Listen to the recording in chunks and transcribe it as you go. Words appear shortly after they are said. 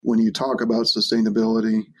when you talk about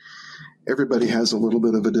sustainability, everybody has a little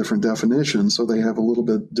bit of a different definition, so they have a little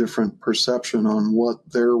bit different perception on what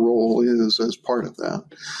their role is as part of that.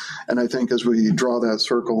 And I think as we draw that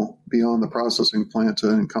circle beyond the processing plant to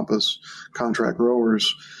encompass contract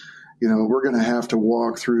growers, we're going to have to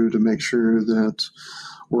walk through to make sure that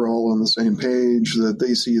we're all on the same page, that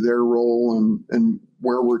they see their role and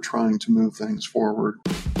where we're trying to move things forward.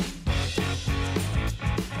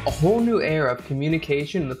 A whole new era of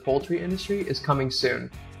communication in the poultry industry is coming soon.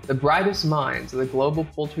 The brightest minds of the global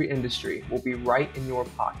poultry industry will be right in your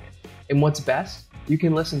pocket. And what's best? You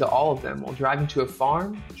can listen to all of them while driving to a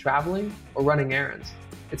farm, traveling, or running errands.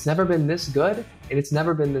 It's never been this good, and it's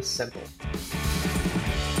never been this simple.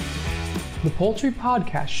 The Poultry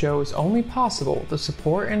Podcast Show is only possible with the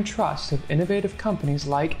support and trust of innovative companies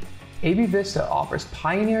like AB Vista offers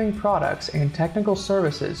pioneering products and technical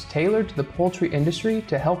services tailored to the poultry industry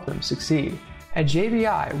to help them succeed. At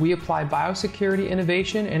JBI, we apply biosecurity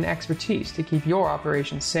innovation and expertise to keep your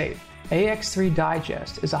operations safe. AX3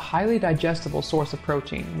 Digest is a highly digestible source of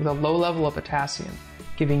protein with a low level of potassium,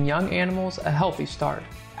 giving young animals a healthy start.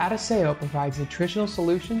 Adiseo provides nutritional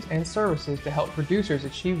solutions and services to help producers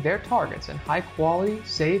achieve their targets in high quality,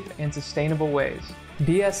 safe, and sustainable ways.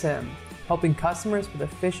 DSM, helping customers with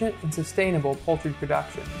efficient and sustainable poultry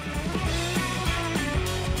production.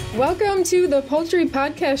 Welcome to the Poultry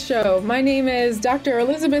Podcast Show. My name is Dr.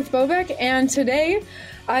 Elizabeth Bobeck, and today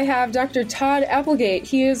I have Dr. Todd Applegate.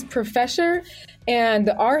 He is professor and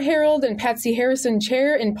the R. Harold and Patsy Harrison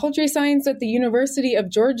Chair in Poultry Science at the University of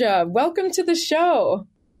Georgia. Welcome to the show.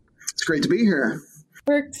 It's great to be here.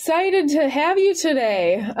 We're excited to have you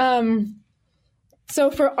today. So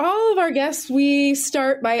for all of our guests, we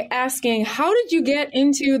start by asking, how did you get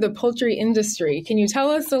into the poultry industry? Can you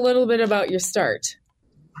tell us a little bit about your start?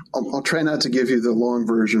 I'll try not to give you the long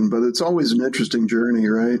version, but it's always an interesting journey,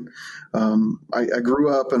 right? I grew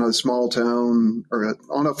up in a small town, or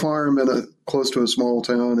on a farm close to a small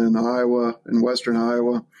town in Iowa, in western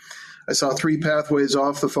Iowa. I saw three pathways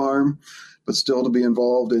off the farm, but still to be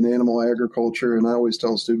involved in animal agriculture. And I always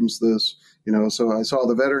tell students this, so I saw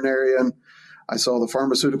the veterinarian, I saw the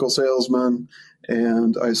pharmaceutical salesman,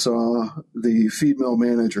 and I saw the feed mill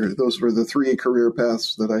manager. Those were the three career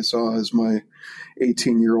paths that I saw as my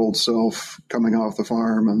 18-year-old self coming off the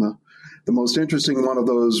farm. And the most interesting one of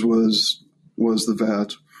those was the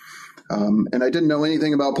vet. And I didn't know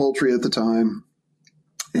anything about poultry at the time.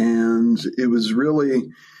 And it was really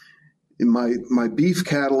my beef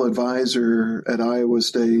cattle advisor at Iowa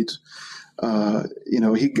State.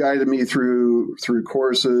 He guided me through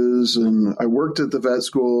courses, and I worked at the vet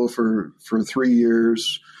school for 3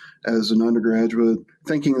 years as an undergraduate,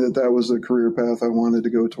 thinking that was the career path I wanted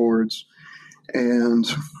to go towards. And,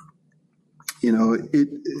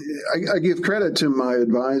 I give credit to my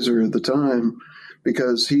advisor at the time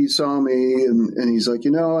because he saw me and he's like,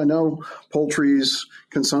 I know poultry's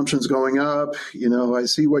consumption's going up. I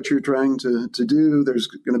see what you're trying to do. There's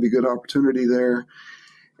going to be good opportunity there.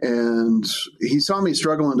 And he saw me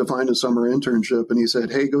struggling to find a summer internship, and he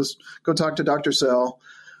said, hey, go talk to Dr. Sell.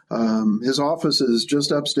 His office is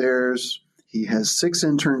just upstairs. He has 6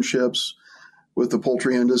 internships with the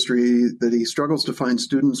poultry industry that he struggles to find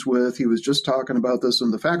students with. He was just talking about this in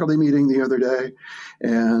the faculty meeting the other day,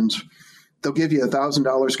 and they'll give you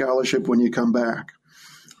 $1,000 scholarship when you come back.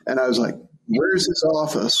 And I was like, where's his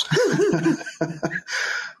office?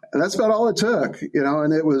 And that's about all it took,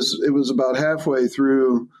 and it was about halfway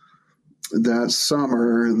through that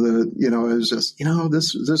summer that, it was just,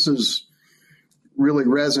 this is really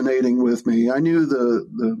resonating with me. I knew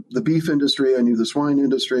the beef industry, I knew the swine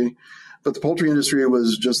industry, but the poultry industry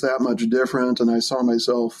was just that much different. And I saw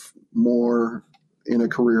myself more in a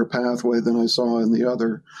career pathway than I saw in the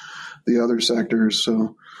other sectors.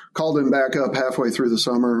 So called him back up halfway through the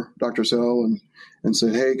summer, Dr. Sell, and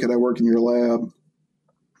said, hey, could I work in your lab?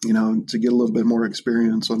 To get a little bit more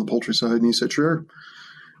experience on the poultry side. And he said, sure.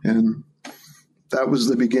 And that was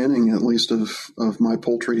the beginning, at least, of my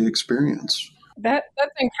poultry experience. That's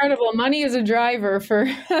incredible. Money is a driver for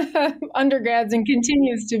undergrads and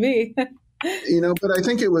continues to be. But I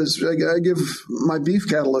think it was, I give my beef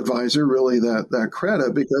cattle advisor really that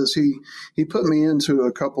credit because he put me into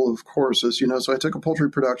a couple of courses, so I took a poultry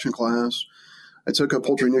production class. I took a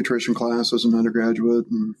poultry nutrition class as an undergraduate,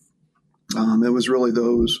 and it was really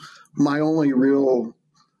those. My only real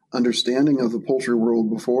understanding of the poultry world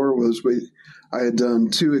before was I had done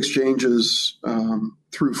 2 exchanges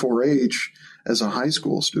through 4-H as a high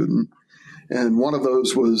school student. And one of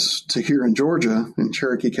those was to here in Georgia, in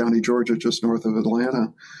Cherokee County, Georgia, just north of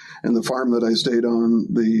Atlanta. And the farm that I stayed on,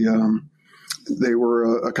 the they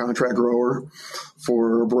were a contract grower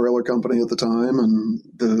for a broiler company at the time, and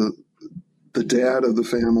the dad of the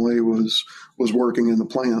family was working in the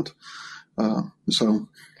plant. So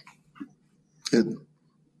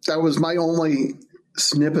that was my only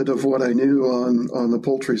snippet of what I knew on the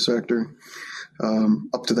poultry sector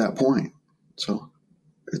up to that point. So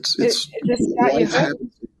it just got you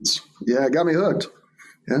hooked. Yeah, it got me hooked.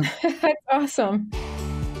 Yeah. That's awesome.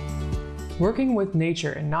 Working with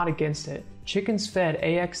nature and not against it, chickens fed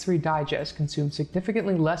AX3 Digest consume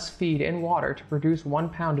significantly less feed and water to produce 1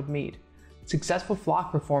 pound of meat. Successful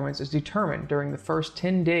flock performance is determined during the first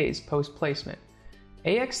 10 days post-placement.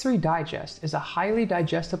 AX3 Digest is a highly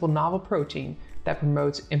digestible novel protein that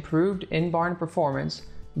promotes improved in-barn performance,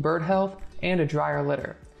 bird health, and a drier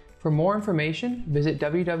litter. For more information, visit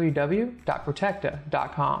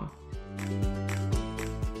www.protecta.com.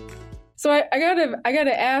 So I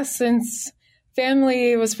gotta ask, since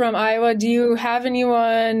family was from Iowa, do you have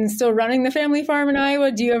anyone still running the family farm in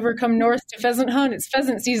Iowa? Do you ever come north to pheasant hunt? It's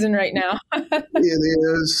pheasant season right now. It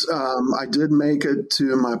is. I did make it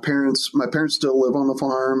to my parents. My parents still live on the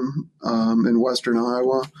farm in western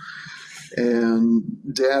Iowa, and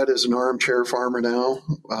Dad is an armchair farmer now.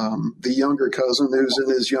 The younger cousin, who's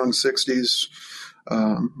in his young 60s,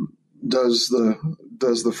 does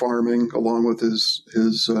the farming along with his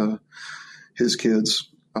kids.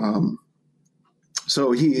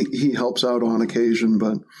 So he helps out on occasion,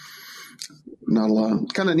 but not a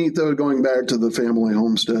lot. Kind of neat though, going back to the family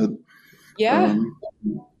homestead. Yeah.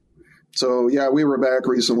 So yeah, we were back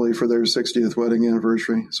recently for their 60th wedding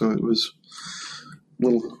anniversary. So it was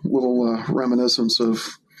little reminiscence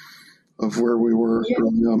of where we were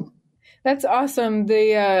growing up. That's awesome.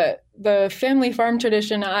 The family farm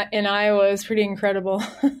tradition in Iowa is pretty incredible.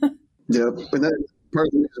 Yeah, and that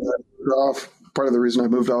part of the reason I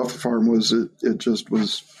moved off the farm was it just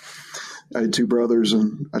was. I had 2 brothers,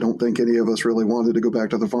 and I don't think any of us really wanted to go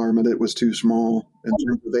back to the farm, and it was too small in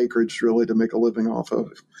terms of acreage really to make a living off of.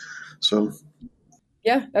 So,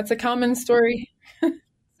 yeah, that's a common story.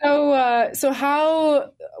 So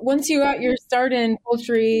how, once you got your start in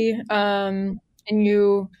poultry, and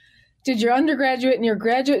you did your undergraduate and your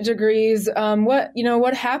graduate degrees,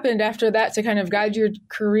 what happened after that to kind of guide your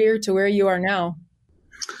career to where you are now?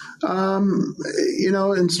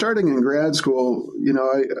 In starting in grad school,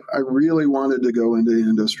 I really wanted to go into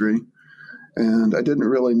industry, and I didn't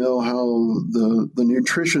really know how the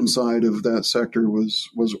nutrition side of that sector was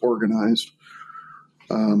organized.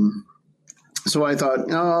 So I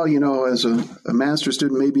thought, as a master's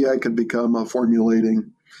student, maybe I could become a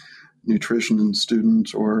formulating nutrition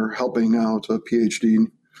student or helping out a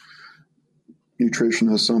PhD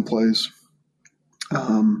nutritionist someplace.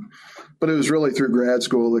 But it was really through grad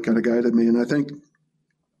school that kind of guided me. And I think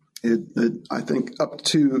I think up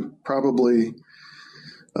to probably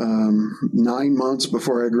 9 months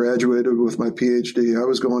before I graduated with my PhD, I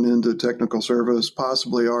was going into technical service,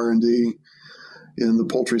 possibly R&D in the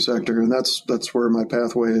poultry sector. And that's where my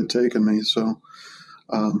pathway had taken me. So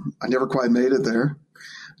I never quite made it there.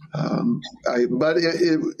 But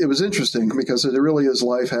it was interesting because it really is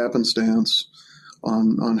life happenstance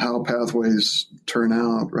on how pathways turn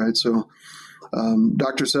out, right? So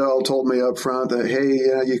Dr. Sell told me up front that, hey,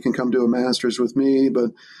 yeah, you can come do a master's with me,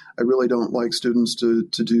 but I really don't like students to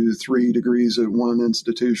do 3 degrees at one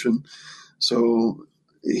institution. So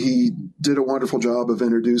he did a wonderful job of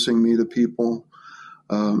introducing me to people.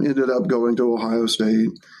 Ended up going to Ohio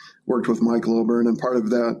State, worked with Mike Loburn, and part of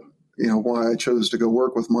that, why I chose to go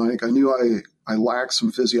work with Mike, I knew I lacked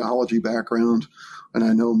some physiology background, and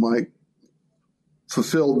I know Mike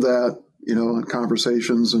fulfilled that, in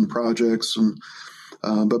conversations and projects.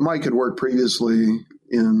 But Mike had worked previously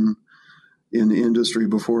in industry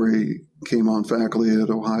before he came on faculty at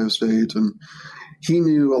Ohio State, and he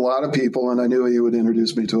knew a lot of people, and I knew he would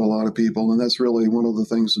introduce me to a lot of people. And that's really one of the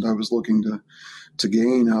things that I was looking to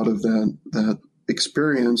gain out of that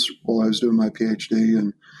experience while I was doing my PhD.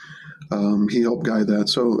 And he helped guide that.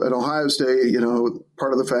 So at Ohio State,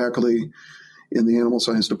 part of the faculty in the animal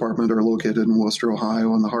science department are located in Worcester,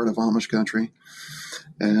 Ohio, in the heart of Amish country.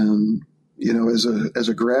 And, as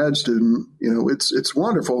a grad student, it's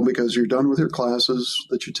wonderful because you're done with your classes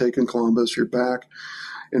that you take in Columbus, you're back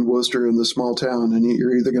in Worcester in the small town, and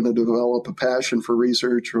you're either going to develop a passion for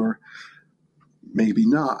research or maybe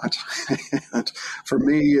not. For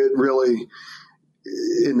me, it really,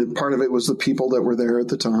 and part of it was the people that were there at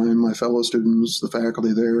the time, my fellow students, the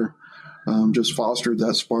faculty there, just fostered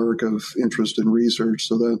that spark of interest in research.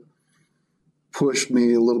 So that pushed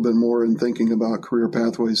me a little bit more in thinking about career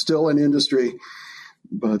pathways, still in industry,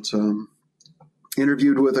 but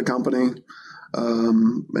interviewed with a company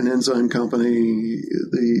an enzyme company.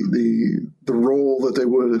 The role that they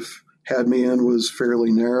would have had me in was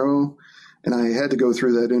fairly narrow, and I had to go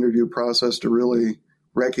through that interview process to really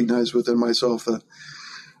recognize within myself that,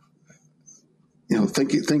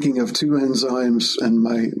 thinking of two enzymes, and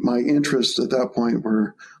my interests at that point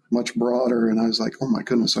were much broader, and I was like, oh my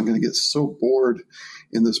goodness, I'm going to get so bored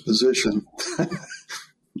in this position.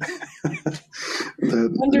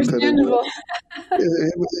 Understandable.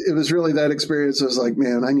 It was really that experience. I was like,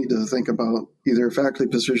 man, I need to think about either a faculty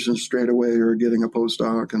position straight away or getting a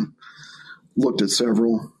postdoc, and looked at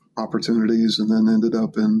several opportunities, and then ended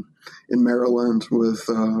up in Maryland with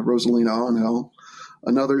Rosalina Onel,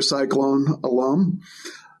 another Cyclone alum.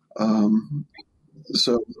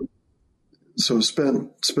 So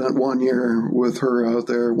spent 1 year with her out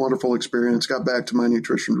there. Wonderful experience. Got back to my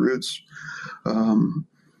nutrition roots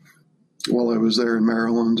while I was there in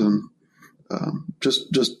Maryland, and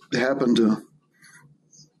just happened to,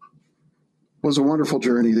 was a wonderful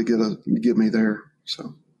journey to get me there.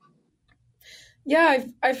 So. Yeah,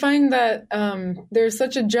 I find that there's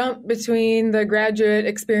such a jump between the graduate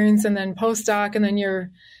experience and then postdoc, and then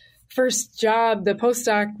your first job. The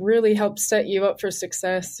postdoc really helps set you up for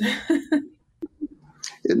success.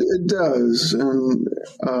 It does, and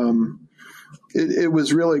it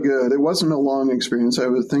was really good. It wasn't a long experience. I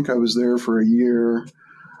would think I was there for a year.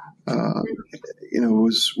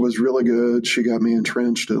 Was really good. She got me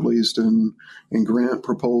entrenched, at least in grant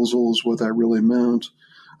proposals, what that really meant.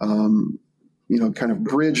 Kind of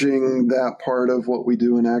bridging that part of what we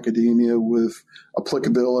do in academia with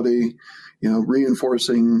applicability,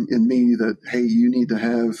 reinforcing in me that, hey, you need to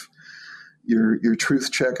have your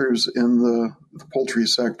truth checkers in the poultry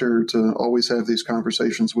sector to always have these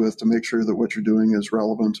conversations with, to make sure that what you're doing is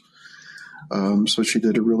relevant. So she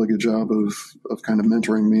did a really good job of kind of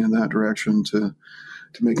mentoring me in that direction to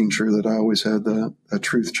making sure that I always had that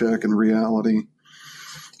truth check and reality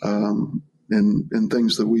in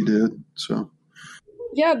things that we did. So.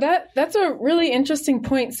 Yeah, that's a really interesting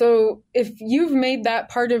point. So if you've made that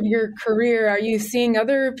part of your career, are you seeing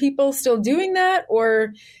other people still doing that? Or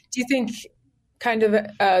do you think kind of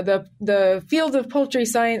the field of poultry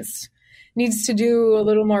science needs to do a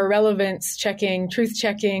little more relevance checking, truth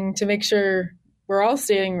checking, to make sure we're all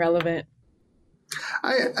staying relevant?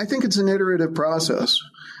 I think it's an iterative process.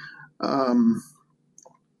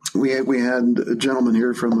 We had a gentleman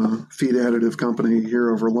here from a feed additive company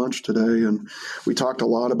here over lunch today, and we talked a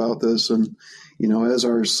lot about this. And, as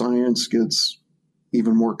our science gets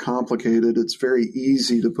even more complicated, it's very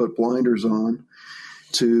easy to put blinders on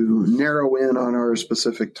to narrow in on our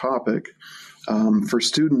specific topic. For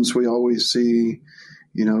students, we always see,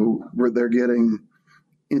 where they're getting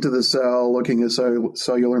into the cell, looking at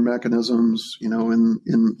cellular mechanisms.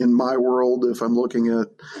 In my world, if I'm looking at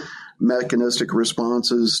mechanistic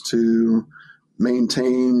responses to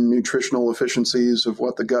maintain nutritional efficiencies of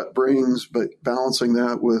what the gut brings, but balancing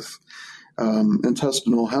that with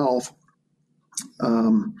intestinal health,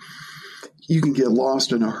 you can get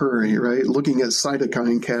lost in a hurry, right? Looking at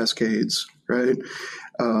cytokine cascades, right?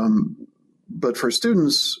 But for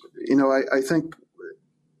students, I think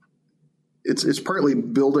it's partly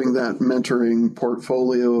building that mentoring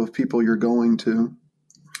portfolio of people you're going to.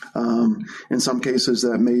 In some cases,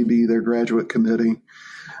 that may be their graduate committee.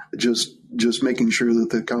 Just making sure that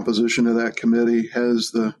the composition of that committee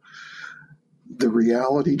has the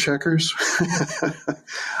reality checkers,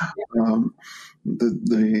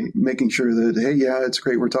 the making sure that, hey, yeah, it's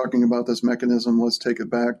great we're talking about this mechanism. Let's take it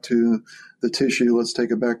back to the tissue. Let's take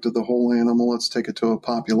it back to the whole animal. Let's take it to a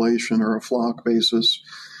population or a flock basis.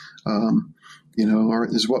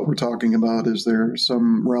 Is what we're talking about, is there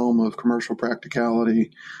some realm of commercial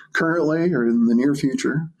practicality currently or in the near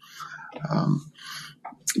future?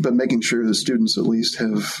 But making sure the students at least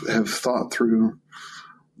have thought through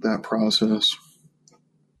that process.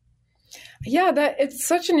 Yeah, it's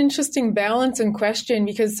such an interesting balance and question,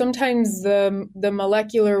 because sometimes the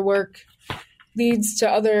molecular work leads to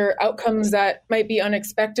other outcomes that might be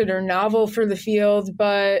unexpected or novel for the field,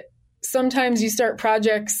 but sometimes you start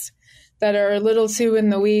projects that are a little too in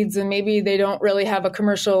the weeds, and maybe they don't really have a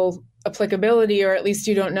commercial applicability, or at least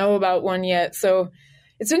you don't know about one yet. So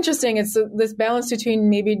it's interesting. It's this balance between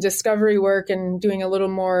maybe discovery work and doing a little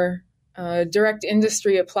more direct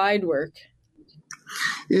industry applied work.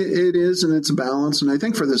 It is, and it's a balance. And I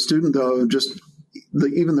think for the student, though, just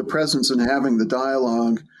even the presence and having the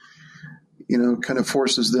dialogue, kind of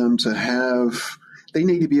forces them to they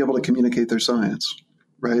need to be able to communicate their science,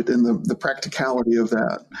 right? And the practicality of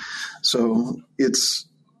that. So it's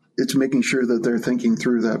making sure that they're thinking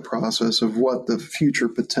through that process of what the future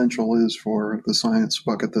potential is for the science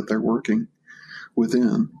bucket that they're working.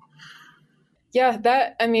 within. Yeah,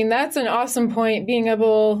 that's an awesome point, being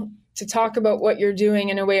able to talk about what you're doing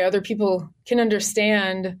in a way other people can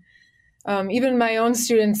understand. Even my own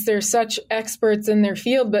students, they're such experts in their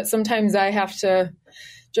field, but sometimes I have to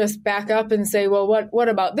just back up and say, well, what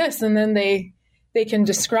about this? And then they can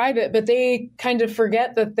describe it, but they kind of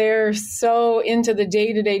forget that they're so into the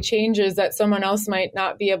day-to-day changes that someone else might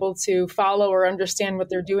not be able to follow or understand what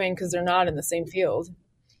they're doing because they're not in the same field.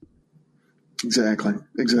 Exactly.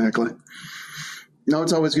 No,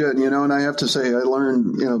 it's always good, and I have to say, I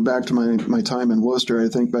learned, back to my time in Worcester, I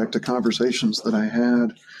think back to conversations that I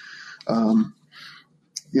had,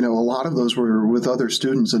 a lot of those were with other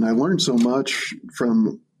students, and I learned so much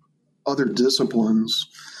from other disciplines,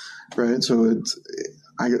 right? So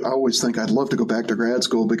I always think I'd love to go back to grad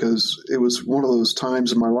school because it was one of those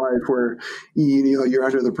times in my life where, you're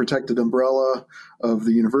under the protected umbrella of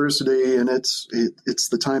the university, and it's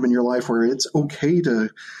the time in your life where it's okay to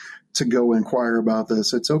go inquire about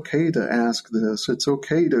this. It's okay to ask this. It's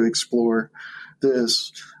okay to explore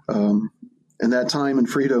this. And that time and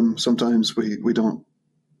freedom, sometimes we don't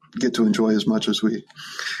get to enjoy as much as we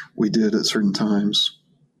did at certain times.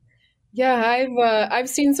 Yeah, I've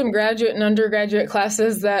seen some graduate and undergraduate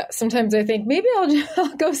classes that sometimes I think maybe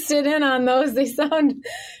I'll go sit in on those. They sound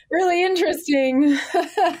really interesting.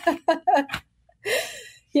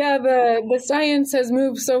 Yeah, the science has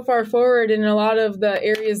moved so far forward in a lot of the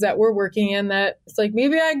areas that we're working in that it's like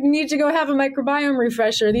maybe I need to go have a microbiome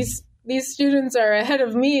refresher. These students are ahead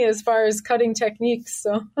of me as far as cutting techniques.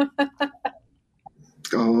 So.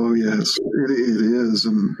 Oh, yes, it is.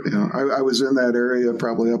 And, I was in that area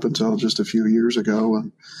probably up until just a few years ago.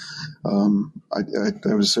 And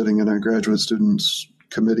I was sitting in a graduate students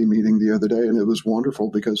committee meeting the other day, and it was wonderful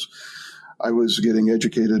because I was getting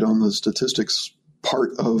educated on the statistics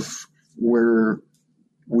part of where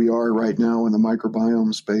we are right now in the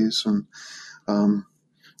microbiome space. And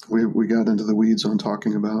we got into the weeds on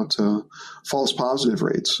talking about false positive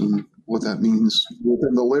rates and what that means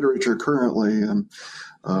within the literature currently. And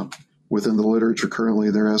within the literature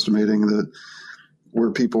currently, they're estimating that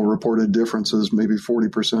where people reported differences, maybe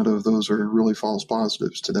 40% of those are really false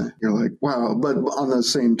positives today. You're like, wow. But on the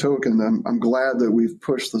same token, I'm glad that we've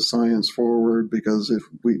pushed the science forward, because if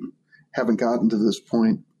we haven't gotten to this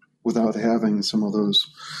point without having some of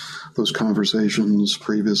those conversations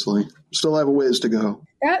previously, still have a ways to go.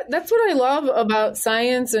 That's what I love about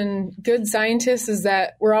science and good scientists, is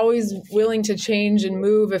that we're always willing to change and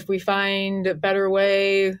move if we find a better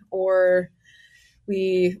way, or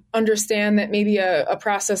we understand that maybe a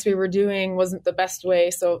process we were doing wasn't the best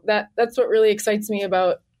way. So that's what really excites me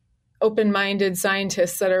about open-minded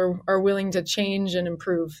scientists that are willing to change and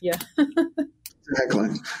improve. Yeah. Exactly.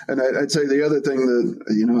 And I'd say the other thing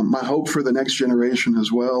that, my hope for the next generation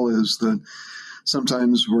as well is that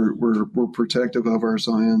sometimes we're protective of our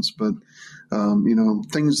science, but,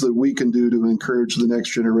 things that we can do to encourage the next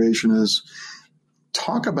generation is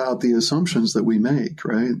talk about the assumptions that we make,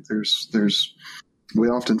 right? We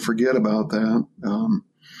often forget about that.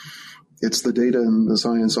 It's the data and the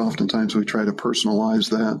science. Oftentimes we try to personalize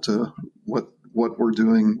that to what we're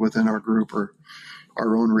doing within our group or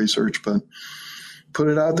our own research, but put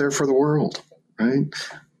it out there for the world, right?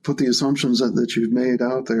 Put the assumptions that you've made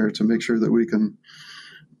out there to make sure that we can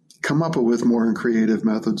come up with more creative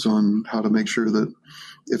methods on how to make sure that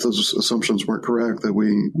if those assumptions weren't correct, that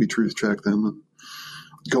we truth check them and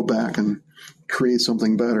go back and create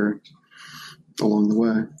something better along the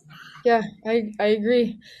way. Yeah, I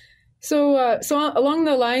agree. So along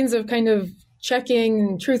the lines of kind of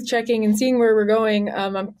checking, truth checking, and seeing where we're going,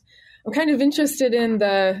 I'm kind of interested in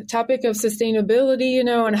the topic of sustainability,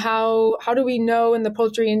 and how do we know in the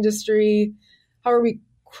poultry industry, how are we,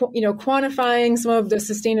 quantifying some of the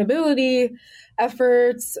sustainability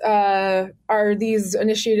efforts? Are these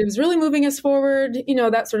initiatives really moving us forward?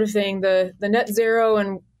 That sort of thing, the net zero,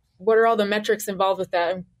 and what are all the metrics involved with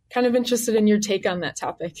that? I'm kind of interested in your take on that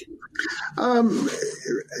topic.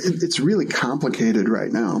 It's really complicated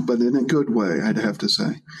right now, but in a good way, I'd have to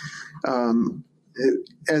say.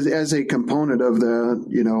 As a component of that,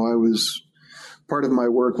 I was part of my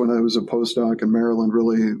work when I was a postdoc in Maryland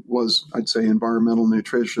really was, I'd say, environmental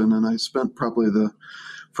nutrition. And I spent probably the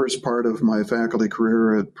first part of my faculty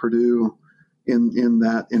career at Purdue in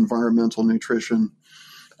that environmental nutrition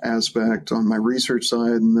aspect on my research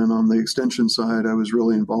side. And then on the extension side, I was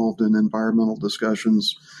really involved in environmental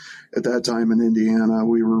discussions. At that time in Indiana,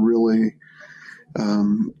 we were really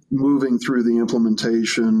moving through the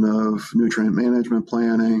implementation of nutrient management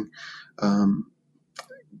planning,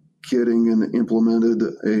 getting and implemented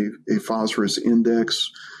a phosphorus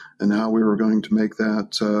index, and how we were going to make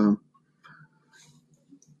that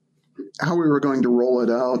how we were going to roll it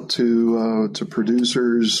out to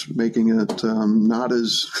producers, making it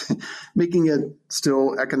making it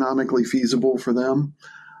still economically feasible for them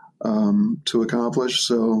to accomplish.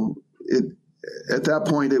 So at that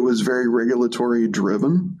point, it was very regulatory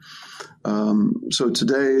driven. So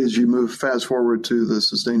today, as you fast forward to the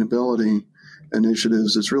sustainability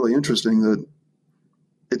initiatives, it's really interesting that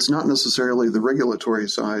it's not necessarily the regulatory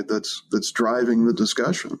side that's driving the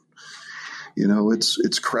discussion.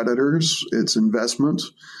 It's creditors, it's investment.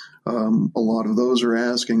 A lot of those are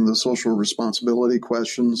asking the social responsibility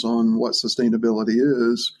questions on what sustainability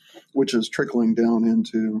is, which is trickling down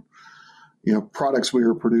into, products we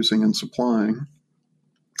are producing and supplying.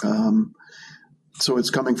 So it's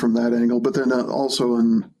coming from that angle, but then also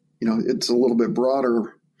it's a little bit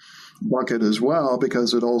broader bucket as well,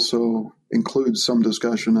 because it also includes some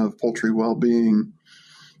discussion of poultry well-being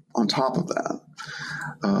on top of that.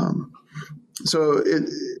 So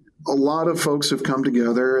a lot of folks have come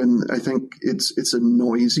together, and I think it's a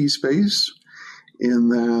noisy space in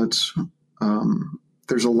that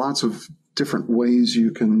there's lots of different ways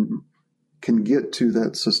you can get to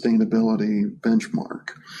that sustainability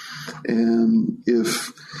benchmark. And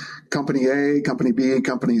if company A, company B,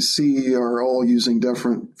 company C are all using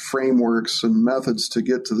different frameworks and methods to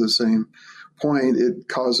get to the same point, it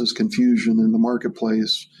causes confusion in the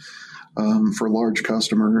marketplace for large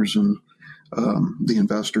customers and the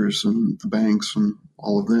investors and the banks and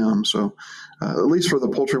all of them. So at least for the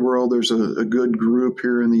poultry world, there's a good group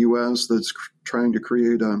here in the U.S. that's trying to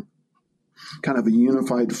create a kind of a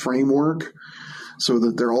unified framework so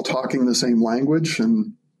that they're all talking the same language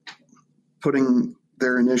and putting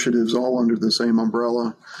their initiatives all under the same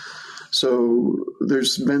umbrella. So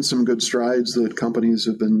there's been some good strides that companies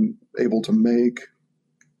have been able to make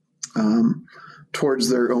towards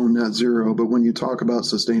their own net zero. But when you talk about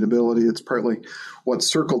sustainability, it's partly what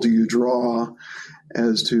circle do you draw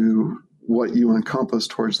as to what you encompass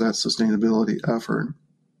towards that sustainability effort.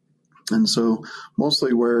 And so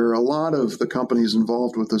mostly where a lot of the companies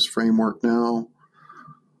involved with this framework now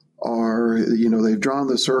are, they've drawn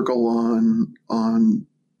the circle on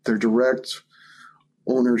their direct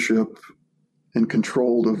ownership and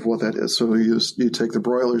control of what that is. So you take the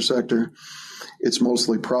broiler sector, it's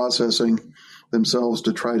mostly processing themselves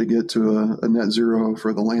to try to get to a net zero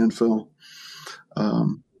for the landfill.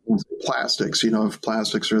 Plastics, if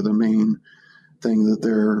plastics are the main thing that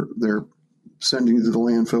they're sending to the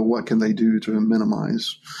landfill, what can they do to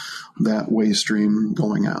minimize that waste stream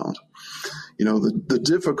going out? The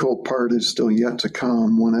difficult part is still yet to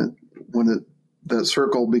come when that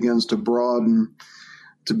circle begins to broaden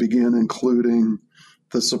to begin including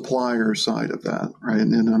the supplier side of that, right?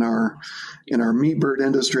 And in our meat bird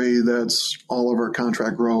industry, that's all of our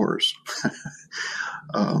contract growers.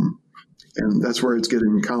 And that's where it's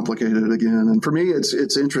getting complicated again. And for me,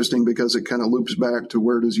 it's interesting because it kind of loops back to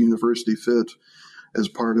where does university fit as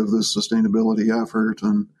part of this sustainability effort.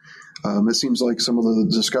 And it seems like some of the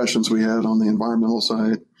discussions we had on the environmental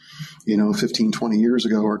side, 15, 20 years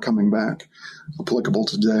ago are coming back applicable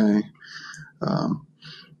today.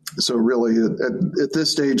 So really at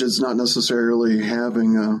this stage, it's not necessarily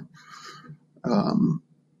having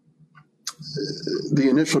the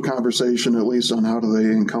initial conversation, at least on how do they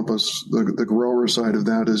encompass the grower side of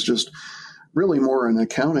that, is just really more an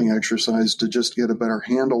accounting exercise to just get a better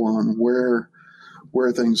handle on where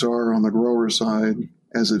things are on the grower side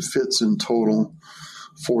as it fits in total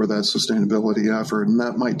for that sustainability effort. And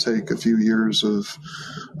that might take a few years of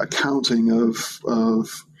accounting of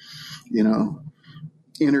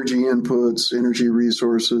energy inputs, energy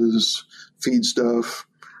resources, feedstuff,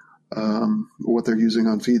 what they're using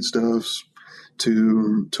on feedstuffs,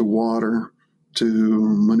 to water, to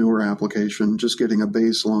manure application, just getting a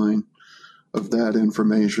baseline of that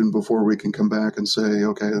information before we can come back and say,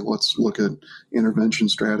 okay, let's look at intervention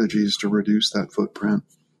strategies to reduce that footprint.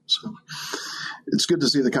 So it's good to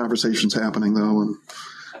see the conversations happening, though, and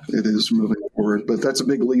it is moving forward. But that's a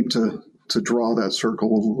big leap to draw that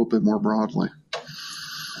circle a little bit more broadly.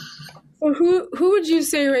 Well, who would you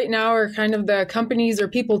say right now are kind of the companies or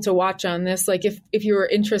people to watch on this? Like if you were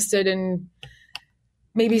interested in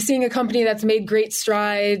maybe seeing a company that's made great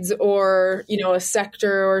strides, or, a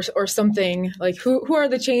sector or something, like who are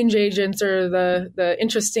the change agents or the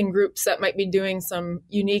interesting groups that might be doing some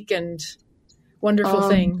unique and wonderful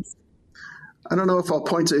things? I don't know if I'll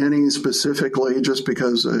point to any specifically, just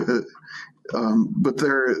because, but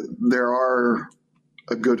there are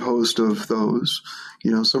a good host of those.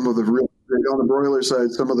 Some of the real on the broiler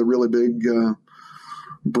side, some of the really big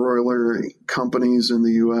broiler companies in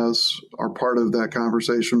the U.S. are part of that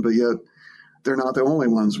conversation, but yet they're not the only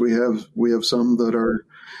ones. We have some that are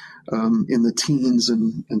in the teens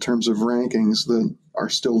in terms of rankings that are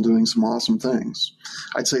still doing some awesome things.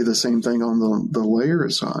 I'd say the same thing on the layer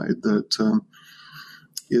side, that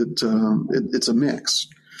it's a mix.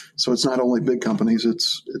 So it's not only big companies,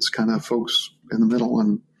 it's kind of folks in the middle,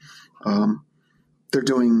 and they're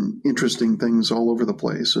doing interesting things all over the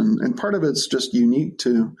place. And part of it's just unique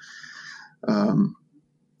to,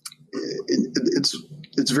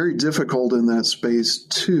 it's very difficult in that space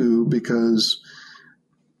too, because,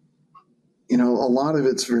 a lot of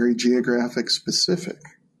it's very geographic specific,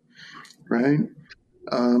 right?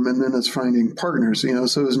 And then it's finding partners,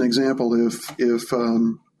 so as an example, if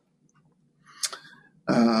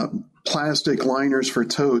plastic liners for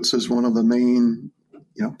totes is one of the main,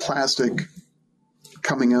 plastic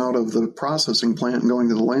coming out of the processing plant and going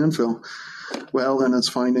to the landfill, well, then it's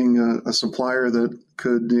finding a supplier that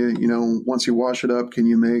could, once you wash it up, can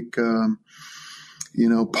you make,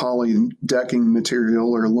 poly decking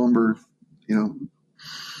material or lumber,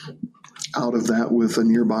 out of that with a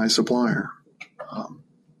nearby supplier.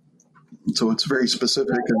 So it's very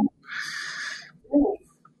specific.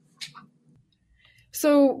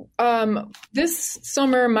 So this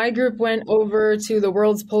summer, my group went over to the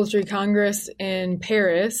World's Poultry Congress in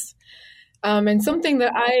Paris. And something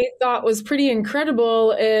that I thought was pretty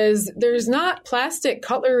incredible is there's not plastic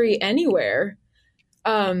cutlery anywhere.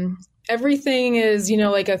 Everything is,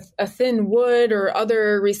 like a thin wood or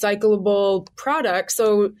other recyclable product.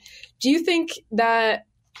 So do you think that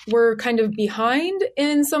we're kind of behind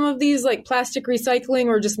in some of these like plastic recycling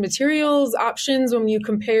or just materials options when you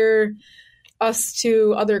compare us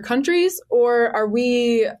to other countries? Or are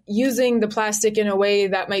we using the plastic in a way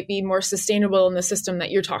that might be more sustainable in the system that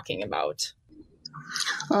you're talking about?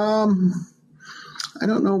 I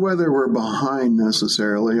don't know whether we're behind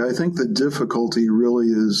necessarily. I think the difficulty really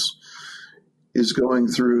is going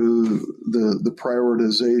through the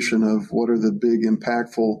prioritization of what are the big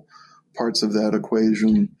impactful parts of that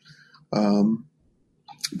equation.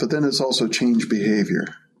 But then it's also change behavior,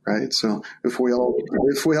 right? So if we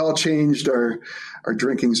all changed our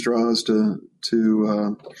drinking straws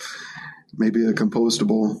to maybe a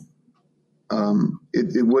compostable,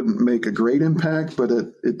 it wouldn't make a great impact, but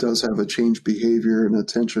it does have a change behavior and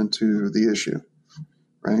attention to the issue,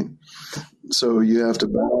 right? So you have to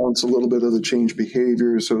balance a little bit of the change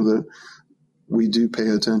behavior so that we do pay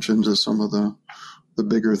attention to some of the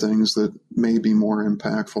bigger things that may be more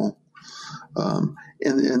impactful. And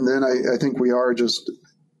then I think we are just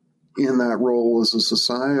in that role as a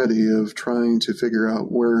society of trying to figure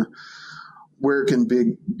out where can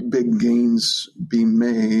big gains be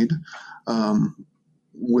made,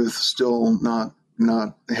 with still not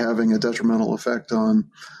having a detrimental effect on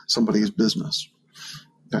somebody's business.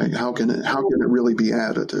 Right? How can it really be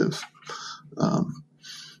additive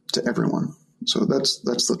to everyone? So that's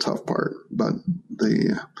the tough part. But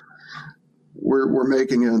we're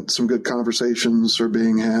making it. Some good conversations are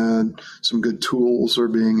being had. Some good tools are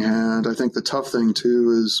being had. I think the tough thing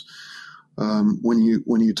too is when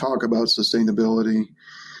you talk about sustainability,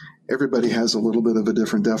 everybody has a little bit of a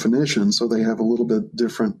different definition, so they have a little bit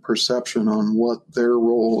different perception on what their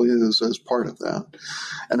role is as part of that.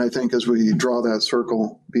 And I think as we draw that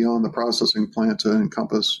circle beyond the processing plant to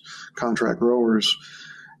encompass contract growers,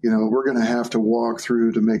 we're going to have to walk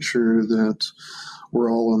through to make sure that we're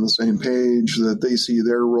all on the same page, that they see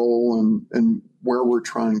their role and where we're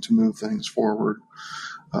trying to move things forward.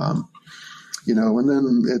 And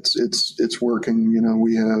then it's working.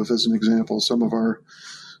 We have, as an example, some of our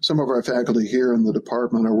faculty here in the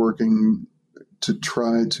department are working to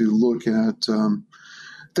try to look at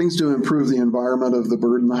things to improve the environment of the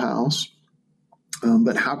bird in the house.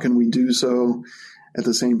 But how can we do so at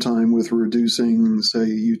the same time with reducing, say,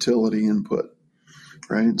 utility input,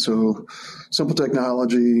 right? So simple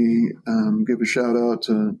technology, give a shout out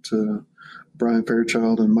to Brian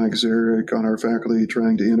Fairchild and Mike Zarek on our faculty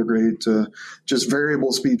trying to integrate just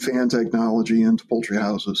variable speed fan technology into poultry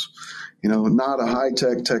houses. Not a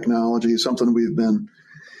high-tech technology, something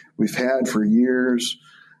we've had for years,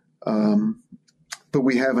 but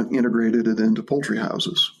we haven't integrated it into poultry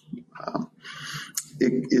houses.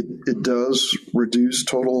 It does reduce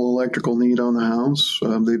total electrical need on the house.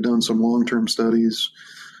 They've done some long-term studies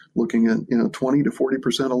looking at 20 to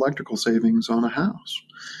 40% electrical savings on a house,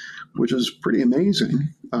 which is pretty amazing.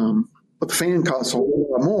 But the fan costs a whole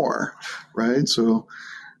lot more, right? So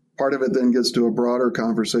part of it then gets to a broader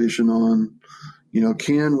conversation on,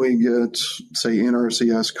 can we get, say,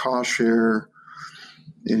 NRCS cost share,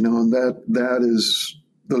 and that is,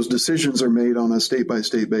 those decisions are made on a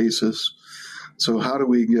state-by-state basis. So how do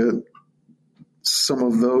we get some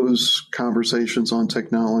of those conversations on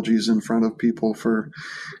technologies in front of people for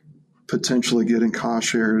potentially getting cost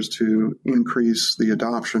shares to increase the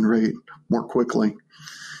adoption rate more quickly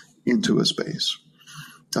into a space,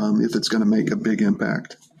 if it's going to make a big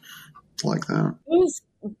impact like that. Those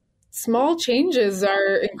small changes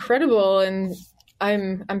are incredible, and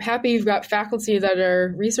I'm happy you've got faculty that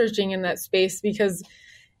are researching in that space, because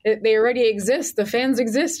they already exist. The fans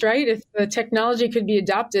exist, right? If the technology could be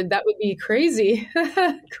adopted, that would be crazy.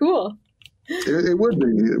 Cool. It would be.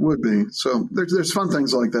 It would be. So there's fun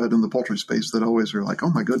things like that in the poultry space that always are like, oh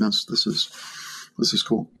my goodness, this is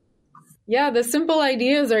cool. Yeah, the simple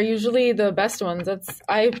ideas are usually the best ones.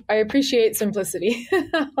 I appreciate simplicity.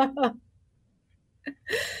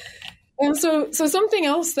 And so something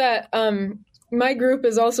else that my group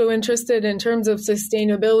is also interested in terms of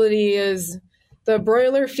sustainability is the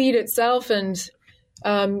broiler feed itself, and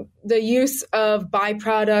the use of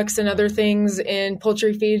byproducts and other things in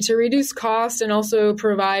poultry feed to reduce cost and also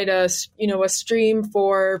provide a stream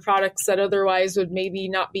for products that otherwise would maybe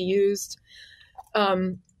not be used.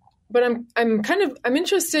 But I'm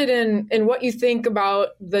interested in what you think about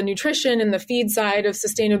the nutrition and the feed side of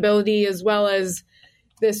sustainability, as well as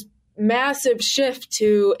this massive shift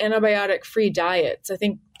to antibiotic-free diets. I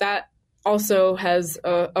think that also has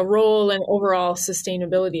a role in overall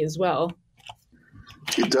sustainability as well.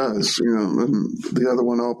 It does, and the other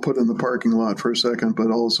one I'll put in the parking lot for a second,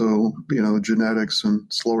 but also, genetics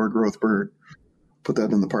and slower growth bird. Put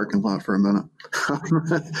that in the parking lot for a minute.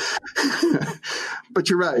 But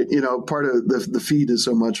you're right. Part of the feed is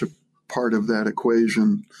so much a part of that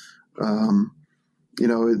equation.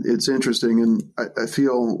 It's interesting, and I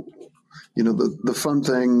feel, the fun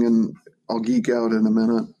thing, and I'll geek out in a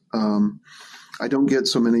minute. I don't get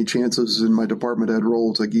so many chances in my department head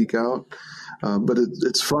role to geek out, but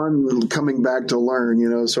it's fun coming back to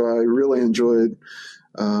learn. So I really enjoyed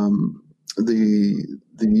the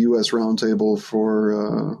U.S. Roundtable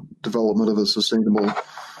for Development of a Sustainable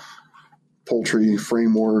Poultry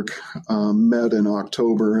Framework met in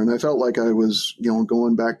October, and I felt like I was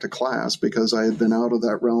going back to class, because I had been out of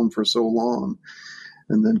that realm for so long,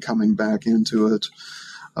 and then coming back into it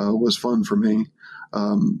was fun for me.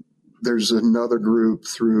 There's another group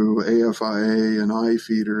through AFIA and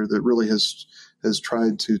iFeeder that really has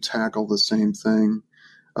tried to tackle the same thing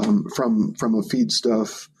from a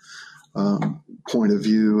feedstuff point of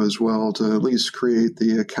view as well, to at least create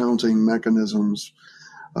the accounting mechanisms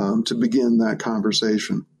to begin that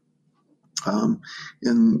conversation. And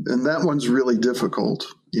that one's really difficult.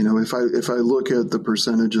 If I look at the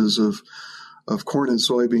percentages of corn and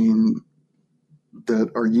soybean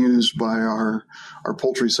that are used by our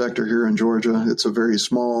poultry sector here in Georgia, it's a very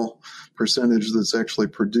small percentage that's actually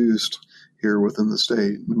produced here within the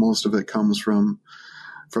state. Most of it comes from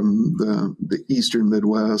the eastern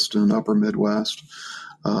Midwest and upper Midwest,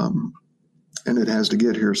 and it has to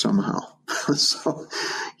get here somehow. So,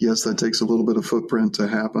 yes, that takes a little bit of footprint to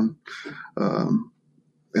happen,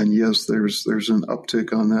 and yes, there's an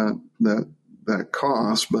uptick on that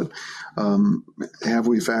cost. But have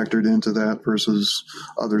we factored into that versus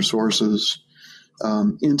other sources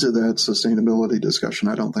into that sustainability discussion?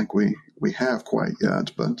 I don't think we have quite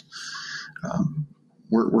yet, but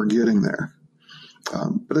we're getting there.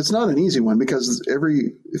 But it's not an easy one, because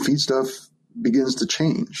every feedstuff begins to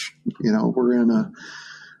change. We're in a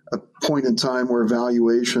point in time where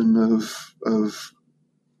valuation of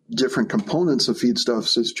different components of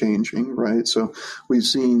feedstuffs is changing, right? So we've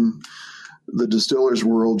seen the distillers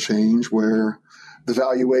world change, where the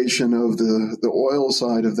valuation of the oil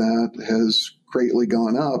side of that has greatly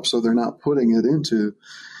gone up. So they're not putting it into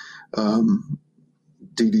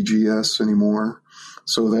DDGS anymore.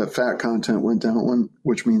 So that fat content went down,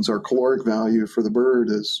 which means our caloric value for the bird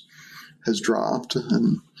has dropped.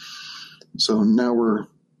 And so now we're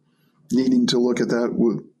needing to look at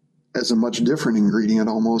that as a much different ingredient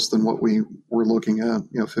almost than what we were looking at,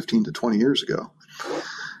 15 to 20 years ago.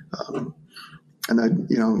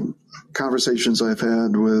 And conversations I've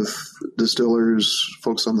had with distillers,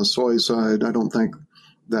 folks on the soy side, I don't think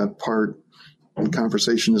that part of the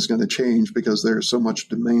conversation is going to change, because there's so much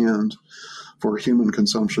demand for human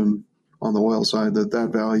consumption on the oil side that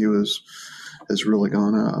value has really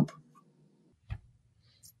gone up.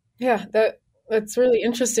 Yeah, that's really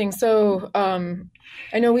interesting. So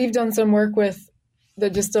I know we've done some work with the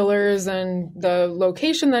distillers, and the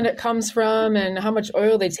location that it comes from and how much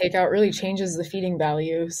oil they take out really changes the feeding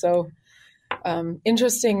value. So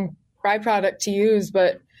interesting byproduct to use,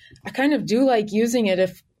 but I kind of do like using it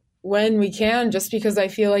when we can, just because I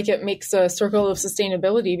feel like it makes a circle of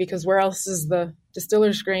sustainability, because where else does the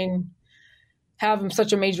distiller's grain have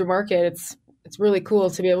such a major market? It's really cool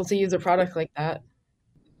to be able to use a product like that.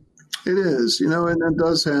 It is, and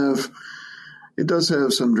it does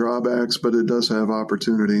have some drawbacks, but it does have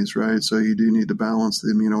opportunities, right? So you do need to balance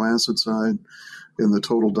the amino acid side in the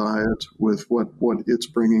total diet with what it's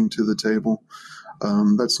bringing to the table.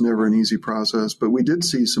 That's never an easy process, but we did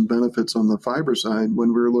see some benefits on the fiber side when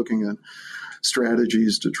we were looking at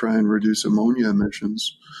strategies to try and reduce ammonia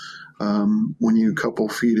emissions. When you couple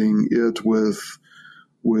feeding it with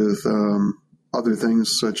other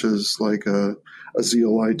things such as like a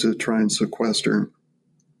zeolite to try and sequester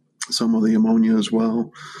some of the ammonia as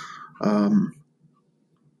well.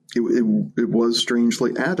 It was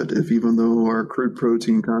strangely additive, even though our crude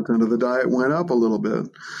protein content of the diet went up a little bit.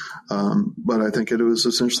 But I think it was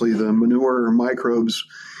essentially the manure microbes.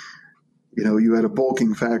 You had a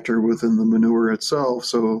bulking factor within the manure itself,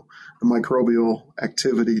 so the microbial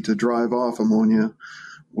activity to drive off ammonia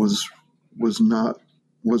was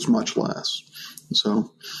much less.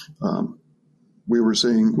 So we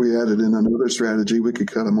added in another strategy. We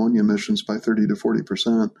could cut ammonia emissions by 30 to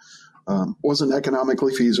 40%. Wasn't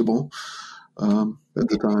economically feasible at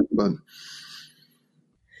the time, but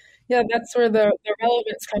yeah, that's where the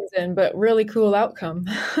relevance comes in. But really cool outcome.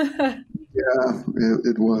 Yeah,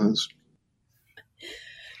 it was.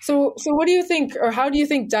 So what do you think, or how do you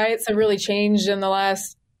think diets have really changed in the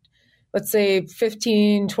last, let's say,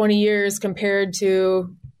 15, 20 years compared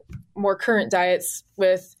to more current diets,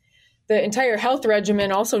 with the entire health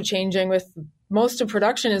regimen also changing, with most of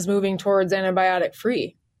production is moving towards antibiotic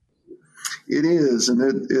free? It is, and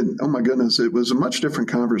it oh my goodness, it was a much different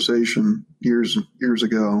conversation years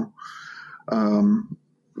ago.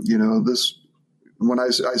 This when I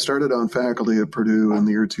started on faculty at Purdue in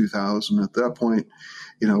the year 2000. At that point,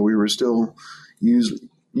 we were still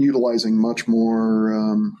utilizing much more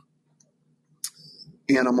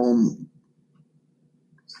animal.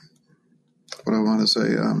 What I want to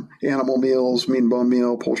say, animal meals, meat and bone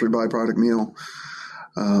meal, poultry byproduct meal,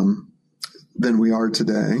 than we are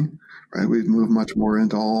today. Right, we've moved much more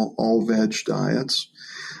into all veg diets.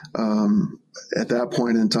 At that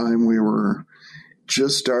point in time, we were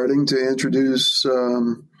just starting to introduce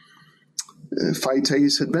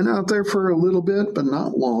phytase. Had been out there for a little bit, but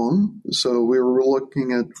not long. So we were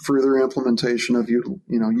looking at further implementation of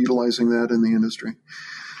utilizing that in the industry.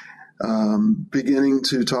 Beginning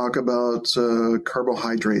to talk about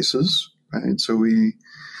carbohydrases. Right, so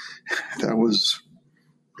that was.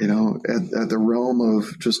 At the realm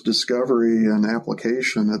of just discovery and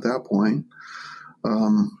application at that point,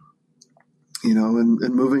 and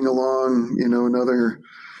moving along, another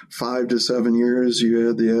 5 to 7 years, you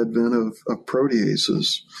had the advent of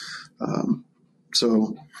proteases.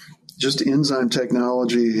 So just enzyme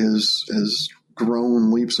technology has grown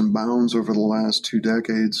leaps and bounds over the last 2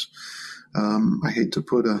 decades. I hate to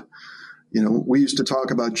put we used to talk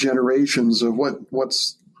about generations of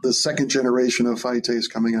what's the second generation of phytase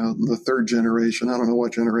coming out, and the third generation. I don't know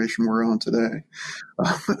what generation we're on today,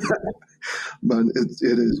 but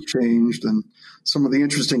it has changed. And some of the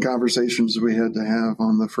interesting conversations we had to have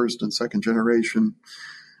on the first and second generation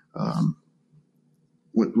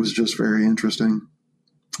was just very interesting.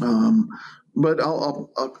 But I'll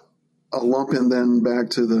lump in then back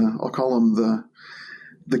to I'll call them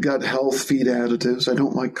the gut health feed additives. I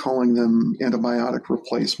don't like calling them antibiotic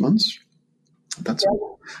replacements. That's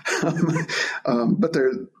but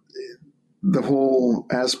they're the whole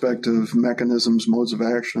aspect of mechanisms, modes of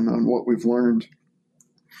action on what we've learned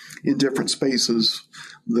in different spaces,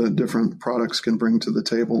 the different products can bring to the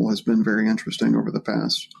table has been very interesting over the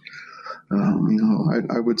past,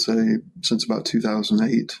 I would say since about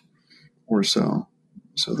 2008 or so.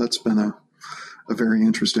 So that's been a very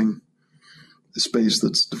interesting space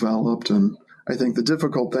that's developed. And I think the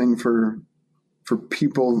difficult thing for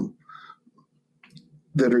people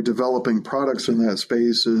that are developing products in that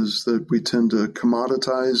space is that we tend to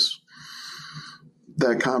commoditize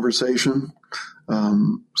that conversation.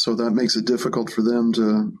 So that makes it difficult for them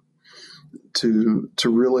to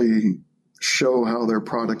really show how their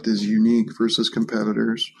product is unique versus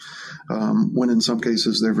competitors, when in some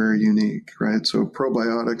cases they're very unique, right? So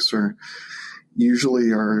probiotics are usually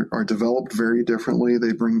developed very differently.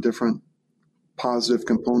 They bring different positive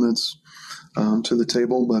components to the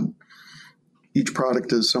table, but each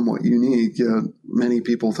product is somewhat unique, yet many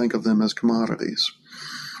people think of them as commodities.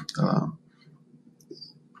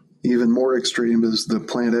 Even more extreme is the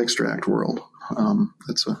plant extract world.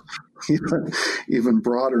 It's a even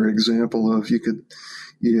broader example of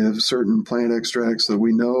you have certain plant extracts that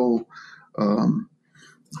we know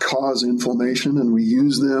cause inflammation, and we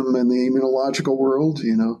use them in the immunological world.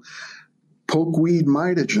 Pokeweed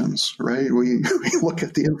mitogens, right? We look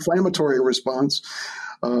at the inflammatory response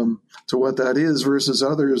to what that is versus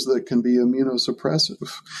others that can be immunosuppressive.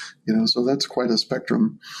 So that's quite a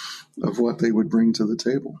spectrum of what they would bring to the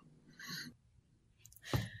table.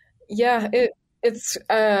 Yeah, it's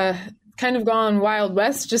kind of gone Wild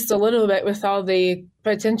West just a little bit with all the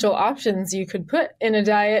potential options you could put in a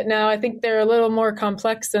diet. Now, I think they're a little more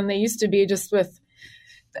complex than they used to be, just with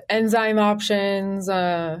the enzyme options,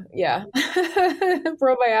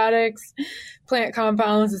 probiotics, plant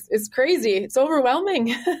compounds. It's crazy. It's overwhelming.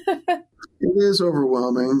 It is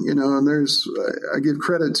overwhelming, and I give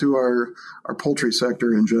credit to our poultry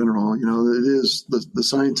sector in general. It is the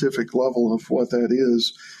scientific level of what that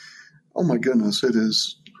is. Oh my goodness, it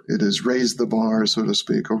has raised the bar, so to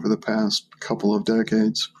speak, over the past couple of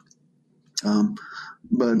decades.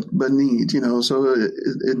 But neat, so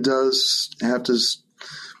it does have to,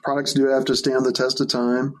 products do have to stand the test of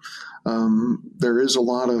time. There is a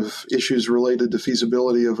lot of issues related to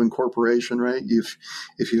feasibility of incorporation, right?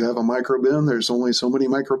 If you have a micro bin, there's only so many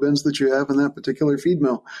micro bins that you have in that particular feed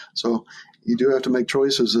mill. So you do have to make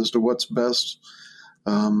choices as to what's best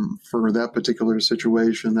for that particular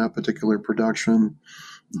situation, that particular production,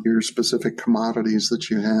 your specific commodities that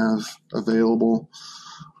you have available.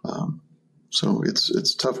 So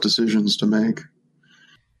it's tough decisions to make.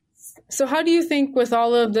 So how do you think, with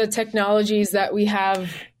all of the technologies that we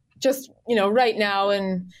have just, right now,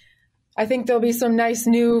 and I think there'll be some nice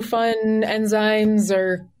new fun enzymes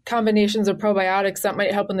or combinations of probiotics that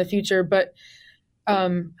might help in the future, but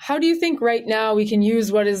how do you think right now we can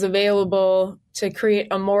use what is available to create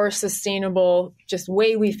a more sustainable just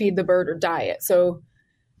way we feed the bird or diet? So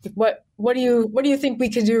what do you think we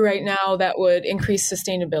could do right now that would increase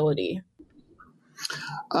sustainability?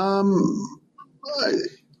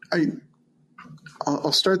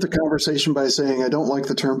 I'll start the conversation by saying I don't like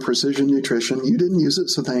the term precision nutrition. You didn't use it,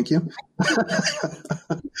 so thank you.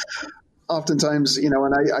 Oftentimes, and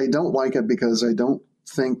I don't like it because I don't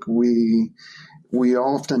think we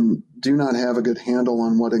often do not have a good handle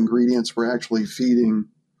on what ingredients we're actually feeding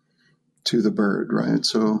to the bird, right?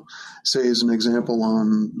 So say as an example,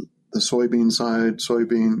 on the soybean side,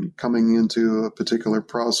 soybean coming into a particular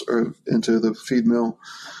process or into the feed mill,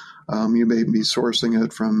 you may be sourcing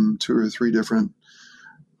it from 2 or 3 different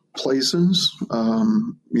places,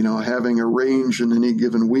 having a range in any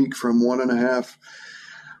given week from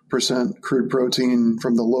 1.5% crude protein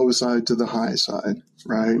from the low side to the high side,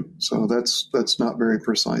 right? So that's not very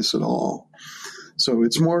precise at all. So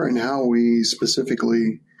it's more in how we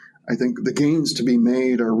specifically, I think the gains to be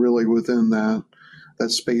made are really within that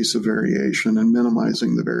space of variation and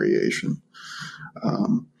minimizing the variation.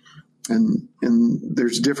 And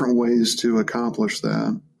there's different ways to accomplish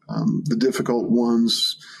that. The difficult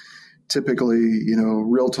ones, typically,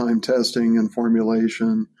 real-time testing and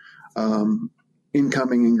formulation,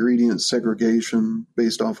 incoming ingredient segregation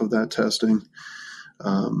based off of that testing,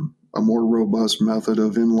 a more robust method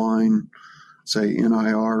of inline, say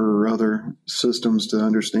NIR or other systems to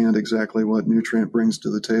understand exactly what nutrient brings to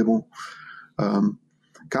the table.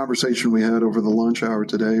 Conversation we had over the lunch hour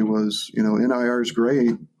today was, NIR is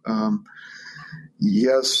great.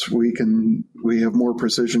 Yes, we have more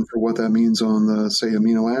precision for what that means on the, say,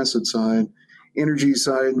 amino acid side. Energy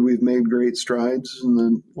side, we've made great strides in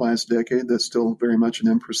the last decade. That's still very much an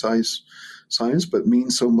imprecise science, but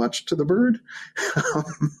means so much to the bird.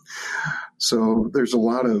 So there's a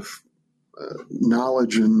lot of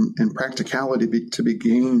knowledge and practicality to be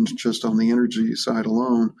gained just on the energy side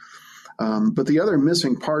alone. But the other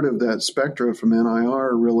missing part of that spectra from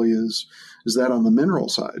NIR really is that on the mineral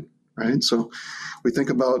side, right? So we think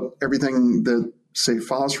about everything that, say,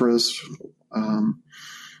 phosphorus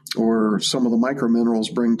or some of the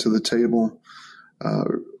microminerals bring to the table.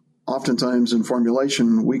 Oftentimes in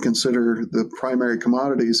formulation, we consider the primary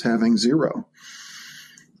commodities having 0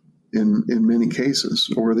 in many cases,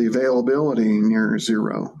 or the availability near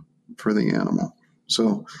 0 for the animal.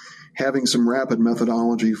 So having some rapid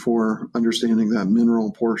methodology for understanding that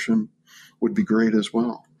mineral portion would be great as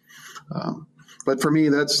well. But for me,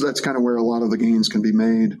 that's kind of where a lot of the gains can be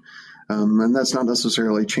made. And that's not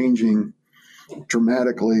necessarily changing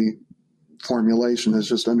dramatically formulation. It's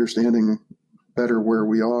just understanding better where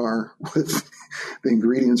we are with the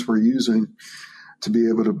ingredients we're using to be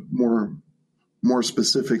able to more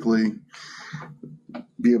specifically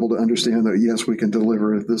be able to understand that, yes, we can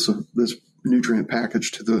deliver this nutrient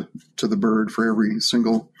package to the bird for every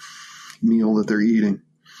single meal that they're eating.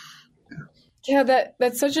 Yeah,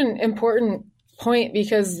 that's such an important point,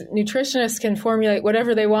 because nutritionists can formulate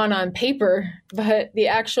whatever they want on paper, but the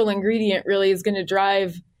actual ingredient really is going to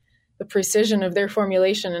drive the precision of their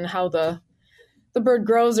formulation and how the the bird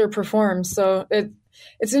grows or performs. So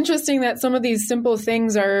it's interesting that some of these simple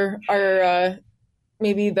things are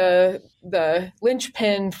maybe the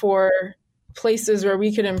linchpin for places where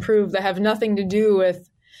we could improve that have nothing to do with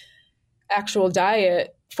actual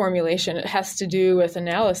diet formulation. It has to do with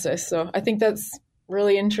analysis. So I think that's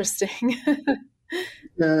really interesting.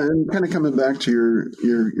 Yeah, and kind of coming back to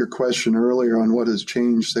your question earlier on what has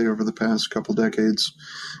changed, say, over the past couple decades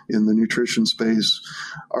in the nutrition space,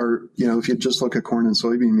 if you just look at corn and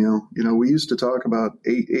soybean meal, we used to talk about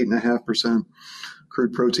 8.5%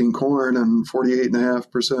 crude protein corn and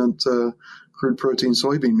 48.5% crude protein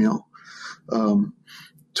soybean meal.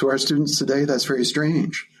 To our students today, that's very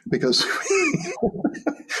strange because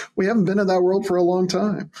we haven't been in that world for a long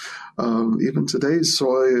time. Even today's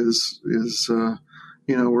soy is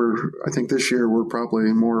I think this year we're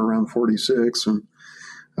probably more around 46, and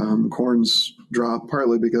corn's dropped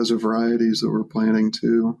partly because of varieties that we're planting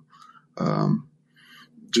too,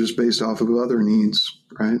 just based off of other needs,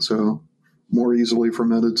 right? So more easily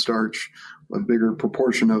fermented starch, a bigger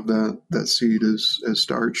proportion of that seed is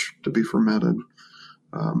starch to be fermented.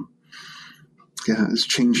 It's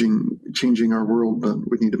changing our world, but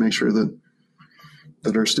we need to make sure that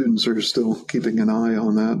our students are still keeping an eye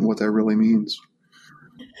on that and what that really means.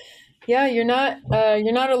 Yeah, you're not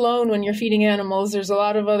alone when you're feeding animals. There's a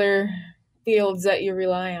lot of other fields that you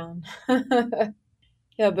rely on.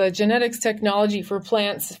 Yeah, the genetics technology for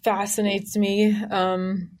plants fascinates me.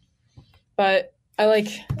 But I like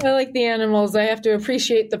the animals. I have to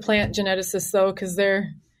appreciate the plant geneticists though, because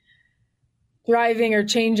they're driving or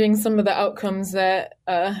changing some of the outcomes that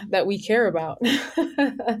we care about.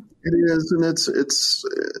 It is, and it's.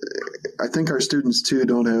 I think our students too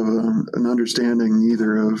don't have an understanding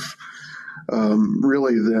either of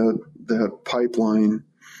really that pipeline,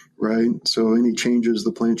 right? So any changes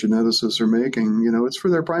the plant geneticists are making, it's for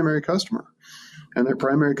their primary customer, and their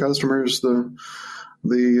primary customer is the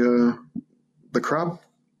crop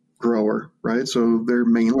grower, right? So they're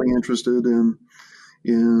mainly interested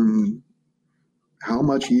in how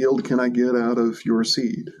much yield can I get out of your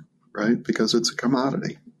seed, right? Because it's a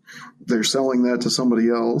commodity. They're selling that to somebody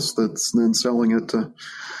else that's then selling it to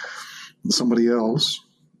somebody else.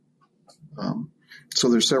 So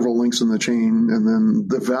there's several links in the chain, and then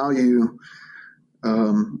the value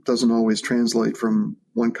doesn't always translate from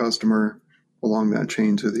one customer along that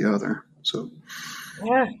chain to the other. So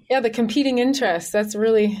yeah, the competing interests, that's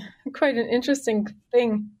really quite an interesting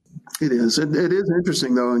thing. It is. It is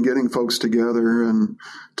interesting, though, in getting folks together and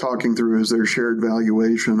talking through is their shared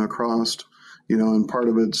valuation across, and part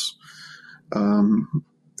of it's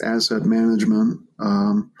asset management.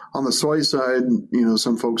 On the soy side,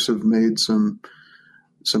 some folks have made some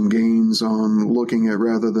gains on looking at,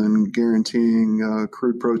 rather than guaranteeing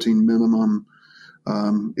crude protein minimum,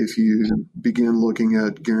 if you begin looking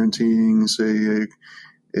at guaranteeing, say,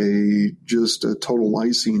 just a total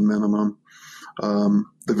lysine minimum,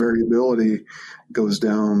 the variability goes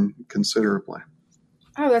down considerably.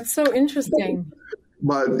 Oh, that's so interesting.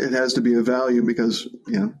 But it has to be a value because,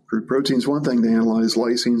 crude protein is one thing to analyze.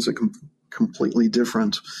 Lysine is a completely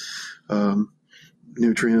different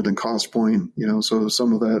nutrient and cost point, so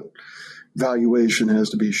some of that valuation has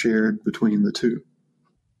to be shared between the two.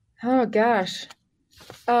 Oh, gosh.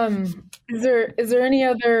 Is there any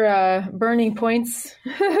other burning points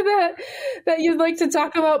that you'd like to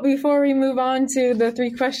talk about before we move on to the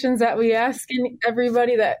 3 questions that we ask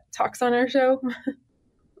everybody that talks on our show?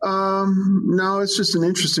 No, it's just an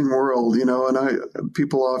interesting world, and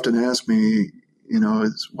people often ask me,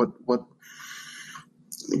 it's what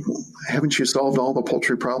haven't you solved all the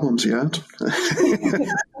poultry problems yet?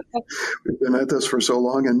 We've been at this for so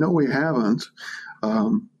long, and no, we haven't.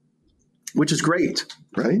 Which is great,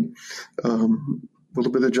 right? A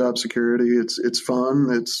little bit of job security. It's fun.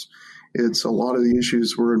 It's a lot of the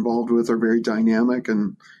issues we're involved with are very dynamic,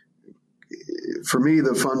 and for me,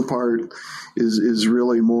 the fun part is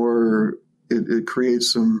really more. It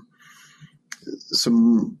creates some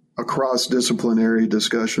across disciplinary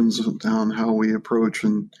discussions on how we approach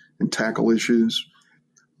and tackle issues.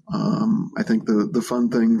 I think the fun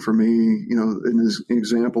thing for me, in this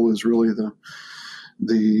example, is really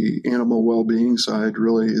the animal well-being side.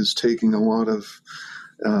 Really is taking a lot of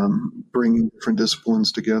bringing different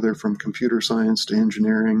disciplines together, from computer science to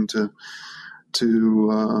engineering to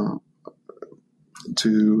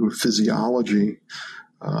physiology,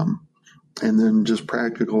 and then just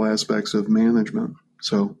practical aspects of management.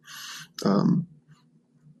 So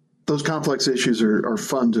those complex issues are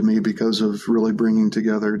fun to me because of really bringing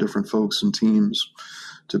together different folks and teams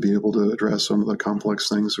to be able to address some of the complex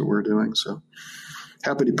things that we're doing. So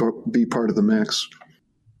happy to be part of the mix.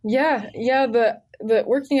 Yeah. The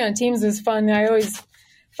working on teams is fun. I always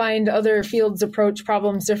find other fields approach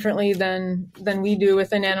problems differently than we do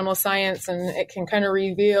within animal science, and it can kind of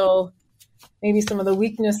reveal maybe some of the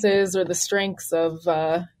weaknesses or the strengths of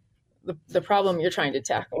the problem you're trying to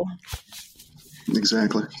tackle.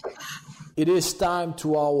 Exactly. It is time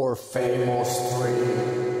to our famous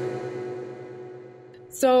three.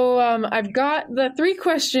 So I've got the 3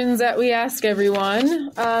 questions that we ask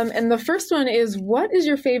everyone. And the first one is, what is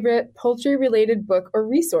your favorite poultry-related book or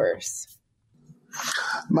resource?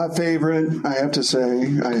 My favorite, I have to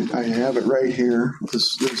say, I have it right here.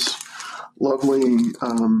 This lovely,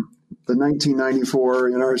 the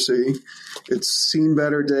 1994 NRC. It's seen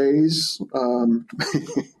better days. You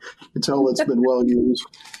can tell it's been well used.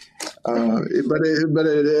 But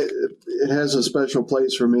it has a special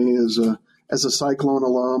place for me as a Cyclone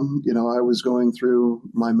alum. You know, I was going through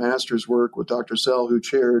my master's work with Dr. Sell, who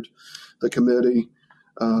chaired the committee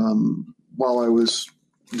while I was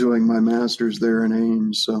doing my master's there in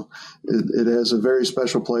Ames. So it has a very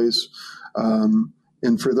special place.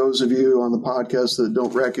 And for those of you on the podcast that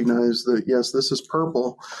don't recognize that, yes, this is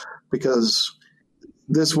purple, because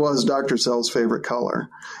this was Dr. Sell's favorite color.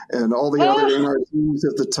 And all the other NRCs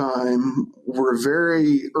at the time were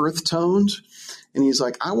very earth toned. And he's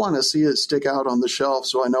like, I want to see it stick out on the shelf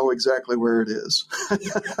so I know exactly where it is.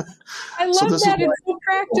 I love that. It's so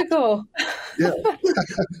practical. Yeah.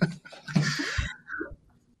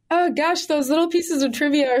 Oh, gosh, those little pieces of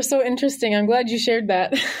trivia are so interesting. I'm glad you shared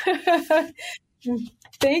that.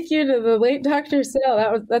 Thank you to the late Dr.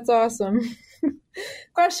 Sale. That's awesome.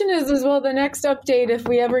 Question is, will the next update, if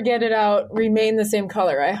we ever get it out, remain the same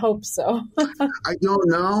color? I hope so. I don't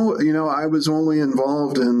know. You know, I was only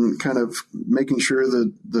involved in kind of making sure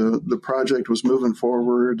that the project was moving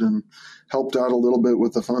forward and helped out a little bit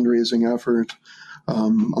with the fundraising effort,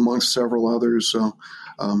 amongst several others. So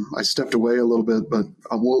I stepped away a little bit, but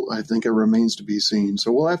I think it remains to be seen.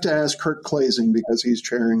 So we'll have to ask Kirk Claising because he's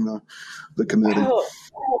chairing the committee. Oh,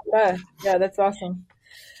 yeah, that's awesome.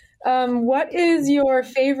 What is your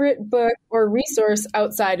favorite book or resource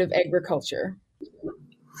outside of agriculture?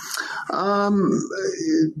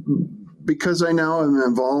 Because I now am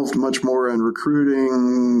involved much more in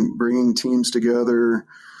recruiting, bringing teams together,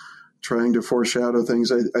 trying to foreshadow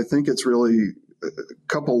things. I think it's really a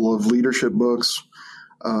couple of leadership books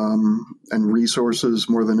and resources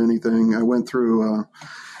more than anything. I went through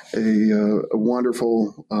a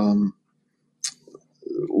wonderful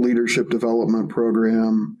leadership development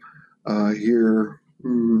program here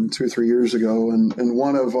 2 or 3 years ago, and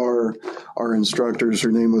one of our instructors,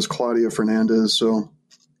 her name was Claudia Fernandez. So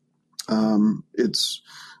it's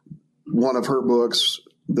one of her books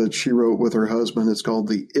that she wrote with her husband. It's called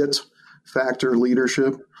The It Factor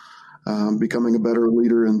Leadership, Becoming a Better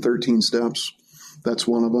Leader in 13 Steps. That's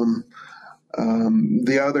one of them.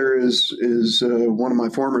 The other is one of my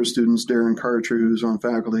former students, Darren Karcher, who's on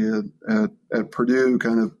faculty at Purdue,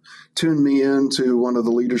 kind of tuned me into one of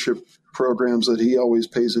the leadership programs that he always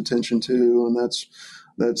pays attention to, and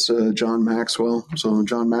that's John Maxwell. So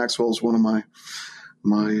John Maxwell is one of my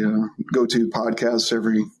go-to podcasts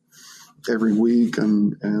every week,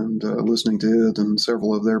 and listening to it and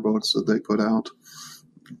several of their books that they put out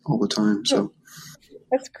all the time. So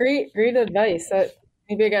that's great advice.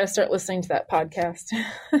 Maybe I got to start listening to that podcast.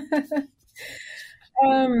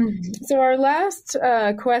 So our last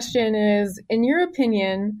question is, in your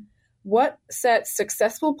opinion, what sets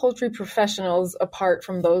successful poultry professionals apart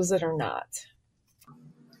from those that are not?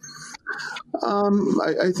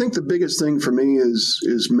 I think the biggest thing for me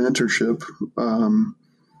is mentorship.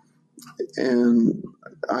 And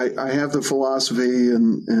I have the philosophy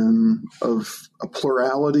and of a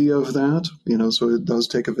plurality of that, so it does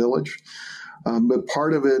take a village. But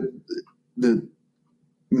part of it that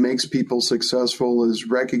makes people successful is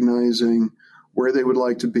recognizing where they would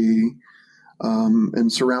like to be,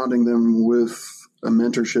 and surrounding them with a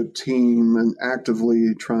mentorship team and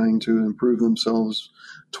actively trying to improve themselves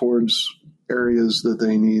towards areas that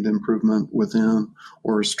they need improvement within,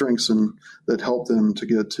 or strengths that help them to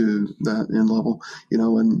get to that end level.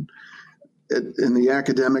 And in the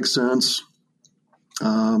academic sense,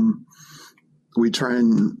 we try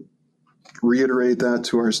and reiterate that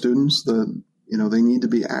to our students that, they need to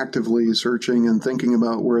be actively searching and thinking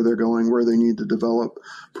about where they're going, where they need to develop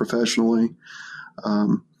professionally.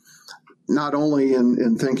 Not only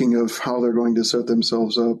in thinking of how they're going to set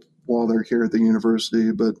themselves up while they're here at the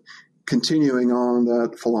university, but continuing on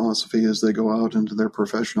that philosophy as they go out into their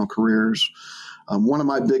professional careers. One of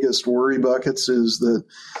my biggest worry buckets is that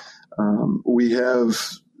we have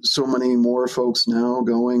so many more folks now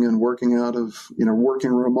going and working out of,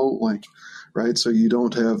 working remotely, right? So you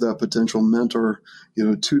don't have that potential mentor,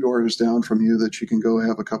 2 doors down from you that you can go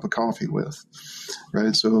have a cup of coffee with,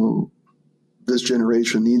 right? So this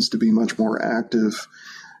generation needs to be much more active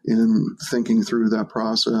in thinking through that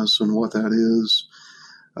process and what that is.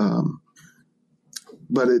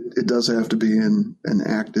 But it does have to be an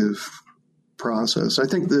active process. I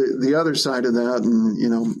think the other side of that,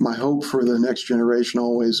 and my hope for the next generation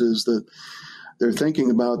always is that they're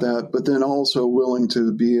thinking about that, but then also willing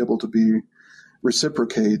to be able to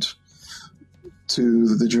reciprocate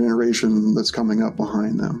to the generation that's coming up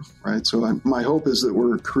behind them, right? So my hope is that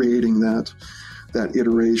we're creating that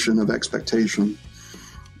iteration of expectation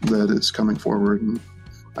that is coming forward. And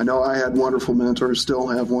I know I had wonderful mentors, still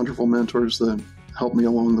have wonderful mentors that helped me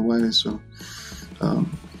along the way. So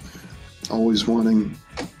always wanting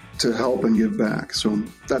to help and give back. So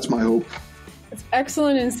that's my hope. That's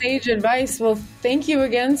excellent and sage advice. Well, thank you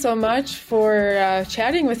again so much for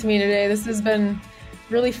chatting with me today. This has been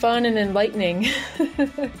really fun and enlightening.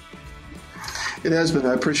 It has been.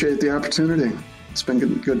 I appreciate the opportunity. It's been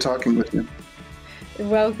good talking with you. You're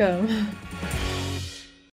welcome.